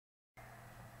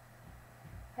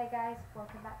Hey guys,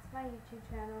 welcome back to my YouTube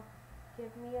channel.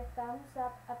 Give me a thumbs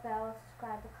up, a bell,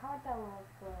 subscribe, a comment down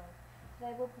below.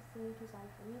 Today we'll be singing two songs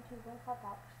from YouTube, one called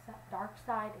Dark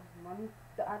Side and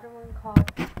the other one called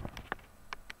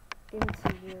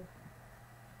Into You.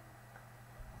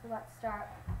 So let's start.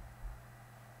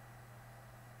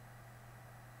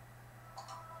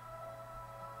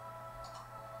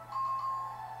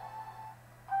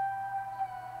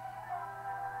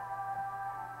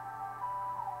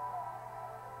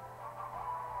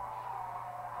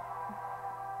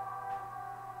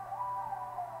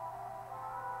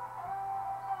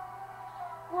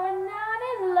 We're not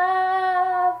in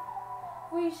love,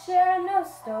 we share no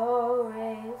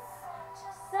stories,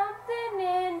 just something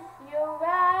in your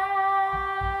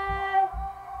eyes.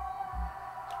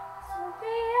 Don't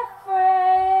be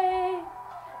afraid,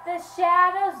 the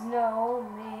shadows know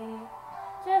me,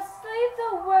 just leave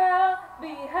the world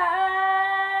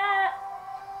behind.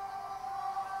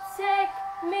 Take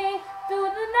me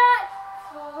through the night,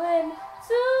 falling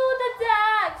to the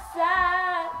dark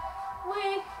side.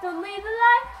 We don't need the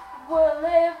light, we'll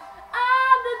live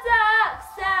on the dark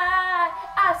side.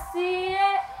 I see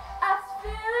it, I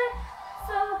feel it,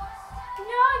 so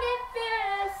young and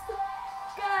fearless.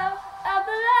 Go of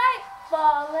the light,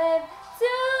 falling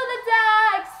to the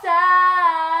dark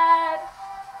side.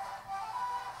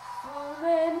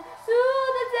 Falling to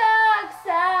the dark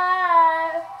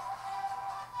side.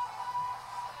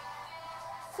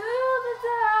 To the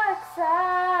dark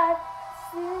side.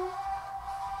 See.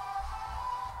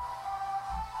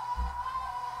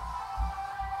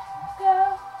 Go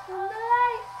from the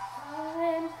light,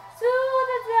 falling to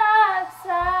the dark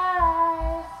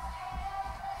side.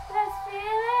 Let's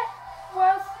feel it,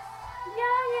 world's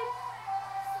young and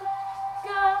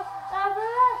go of the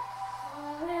light,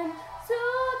 falling to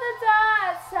the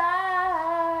dark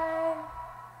side.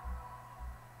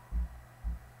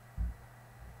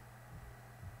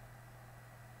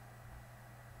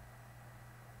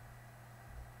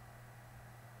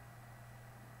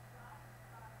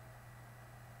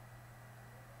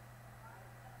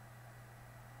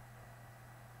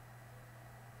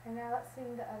 And now let's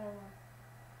sing the other one.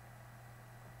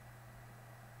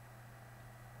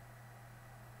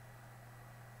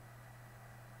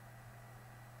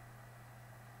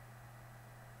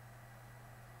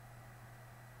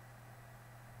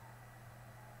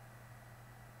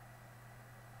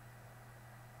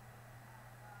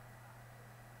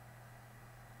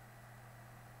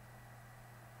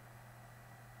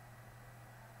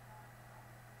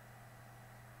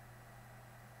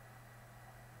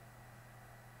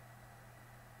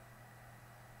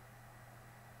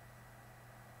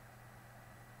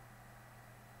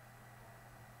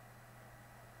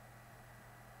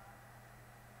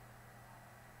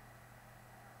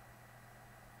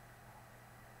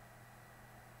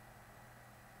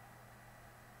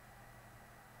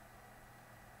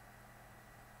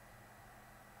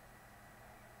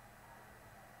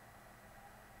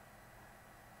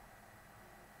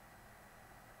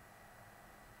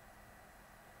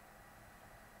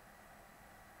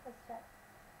 Let's start.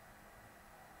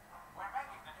 When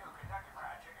making the new Kentucky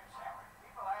Fried Chicken sandwich,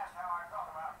 people asked how I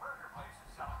felt about burger places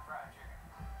selling fried chicken.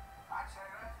 I'd say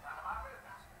that's none of my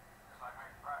business. Just like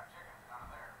making fried chicken is none of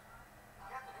theirs.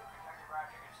 Get the new Kentucky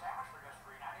Fried Chicken sandwich for just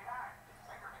 $3.99. It's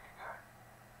bigger, make it good.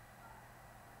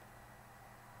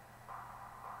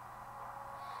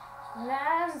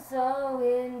 I'm so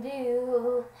into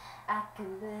you, I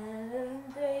can barely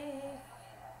breathe.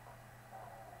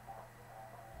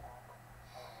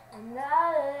 And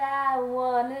all that I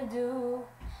wanna do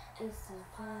is to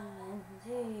find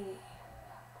thee.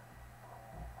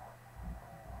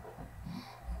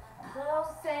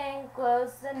 Close ain't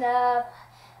close enough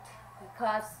to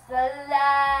cross the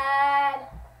line.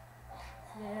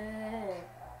 Yeah.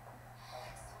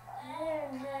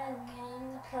 And then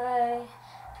you play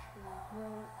the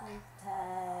whole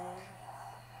time.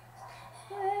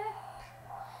 Yeah.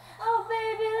 Oh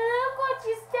baby, look what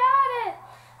you started.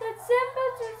 The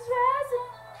temperature's rising,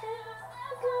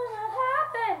 it's gonna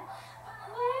happen.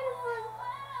 Waiting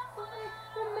for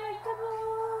to make a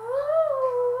move.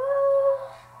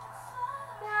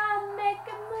 Now make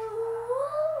a move.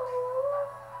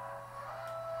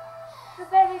 So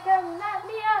baby, come light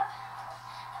me up.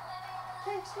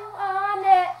 Put you on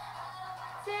it.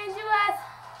 Dangerous.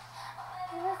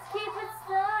 Let's keep it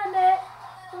stunning.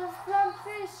 With some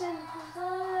fishing, a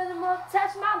little more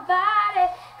touch my body.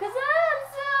 'Cause I'm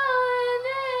so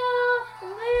into you.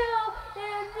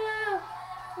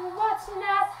 You're watching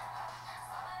us.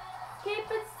 Keep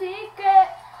it secret.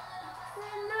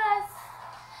 Unless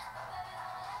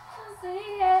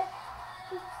see it.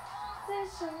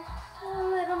 sensation. A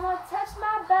little more touch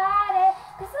my body,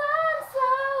 'cause I'm so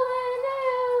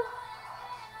new.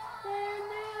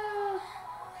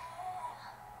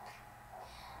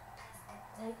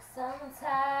 Take some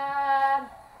time.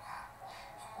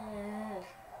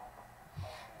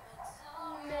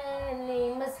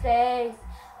 Many mistakes.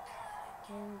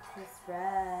 Get this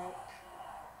right.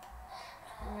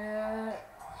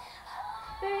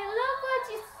 Baby, look what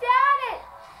you started.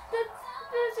 The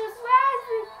temperature's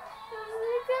rising.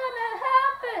 It's gonna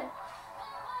happen.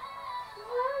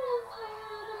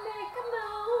 Make a move.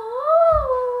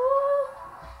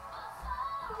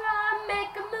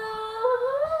 Make a move.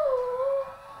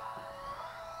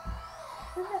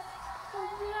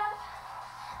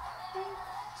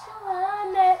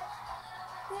 On it.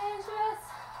 Dangerous.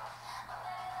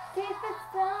 Keep it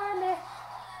on it.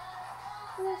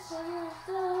 Listen, a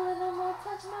little more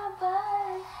touch my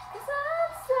body, 'cause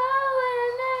I'm so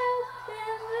in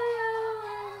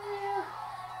you.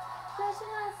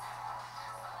 Touching us.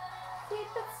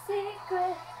 Keep it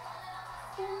secret.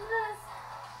 In this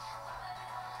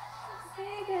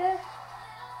secret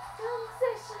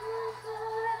conversation, a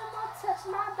little more touch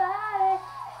my body,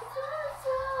 'cause I'm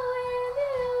so in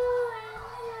you.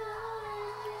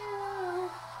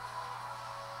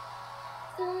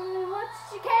 Tell me what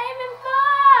you came in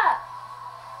for.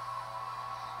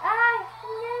 I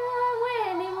never win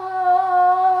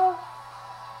anymore.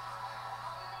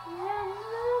 You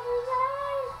know the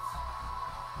right.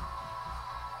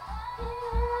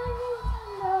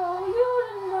 You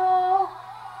know.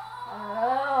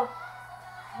 Oh.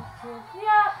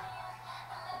 Yep.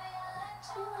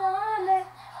 You want it.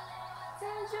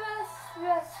 Dangerous.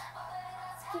 Yes.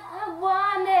 I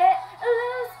want it. A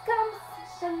little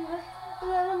conversation. A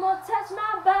little more touch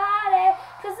my body,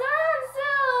 'cause I'm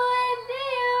so into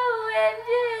you.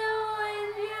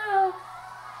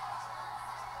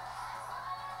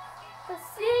 The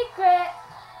secret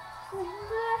is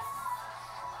this.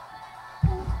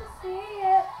 To see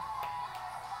it.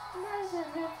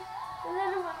 A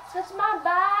little more touch my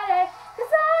body,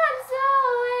 'cause I'm so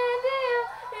into you.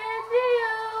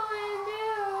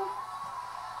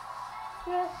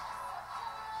 Yes.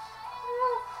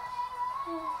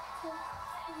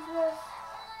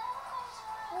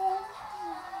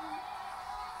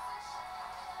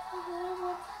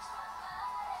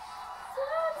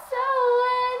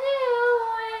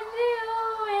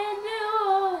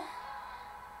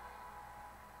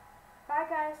 Bye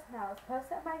guys, now let's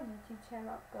post at my YouTube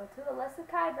channel. Go to Alyssa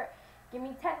Kybert. Give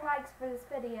me 10 likes for this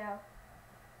video.